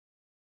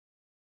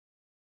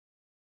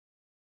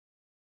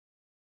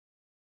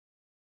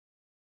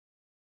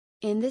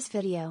In this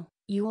video,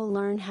 you will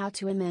learn how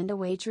to amend a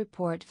wage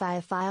report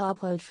via file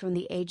upload from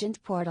the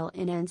Agent portal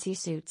in NC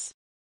Suits.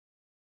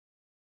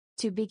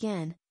 To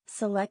begin,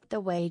 select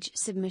the Wage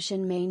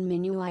Submission main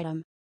menu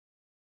item.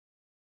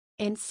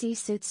 NC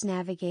Suits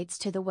navigates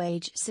to the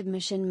Wage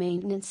Submission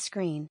maintenance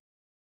screen.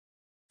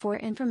 For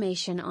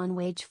information on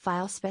wage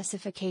file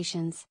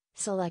specifications,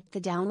 select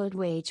the Download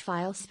Wage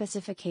File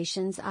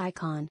Specifications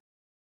icon.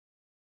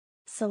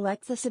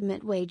 Select the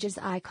Submit Wages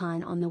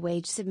icon on the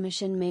Wage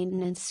Submission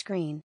maintenance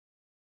screen.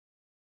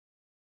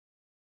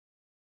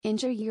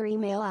 Enter your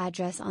email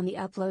address on the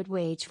Upload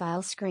Wage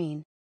File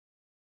screen.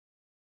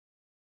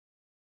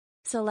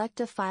 Select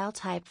a file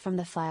type from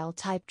the File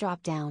Type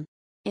drop-down.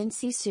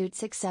 NC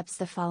Suits accepts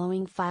the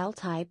following file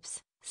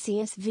types: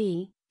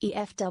 CSV,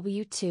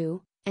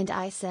 EFW2, and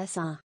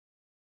ISSA.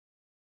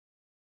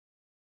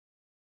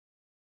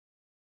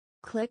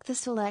 Click the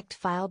Select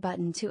File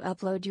button to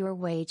upload your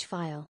wage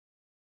file.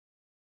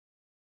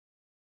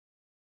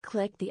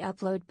 Click the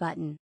Upload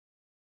button.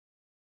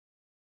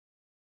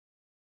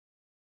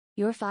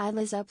 Your file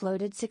is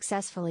uploaded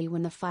successfully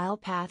when the File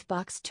Path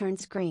box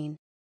turns green.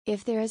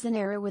 If there is an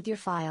error with your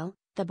file,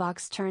 the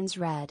box turns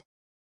red.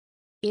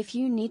 If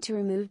you need to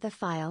remove the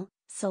file,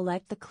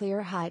 select the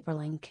Clear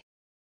Hyperlink.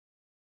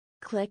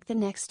 Click the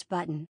Next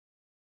button.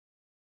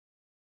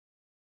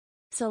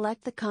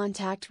 Select the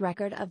contact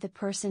record of the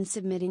person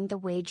submitting the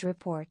wage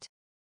report.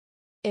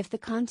 If the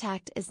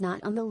contact is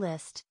not on the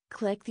list,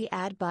 click the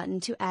Add button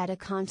to add a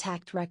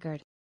contact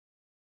record.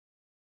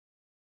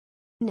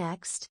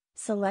 Next,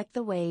 select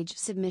the Wage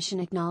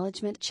Submission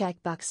Acknowledgement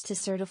checkbox to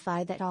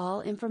certify that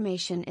all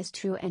information is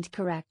true and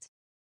correct.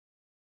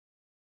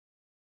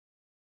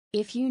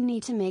 If you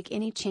need to make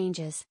any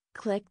changes,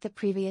 click the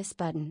Previous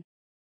button.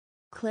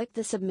 Click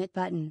the Submit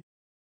button.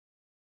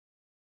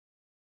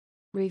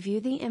 Review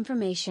the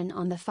information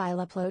on the File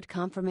Upload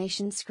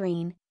confirmation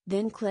screen,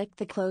 then click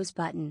the Close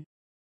button.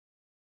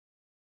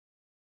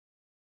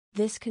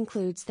 This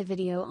concludes the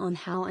video on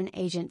how an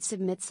agent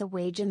submits a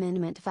wage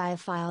amendment via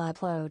file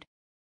upload.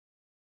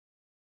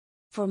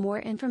 For more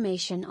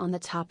information on the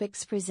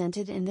topics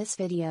presented in this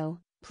video,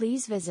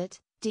 please visit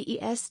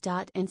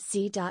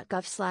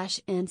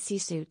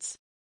des.nc.gov/ncsuits.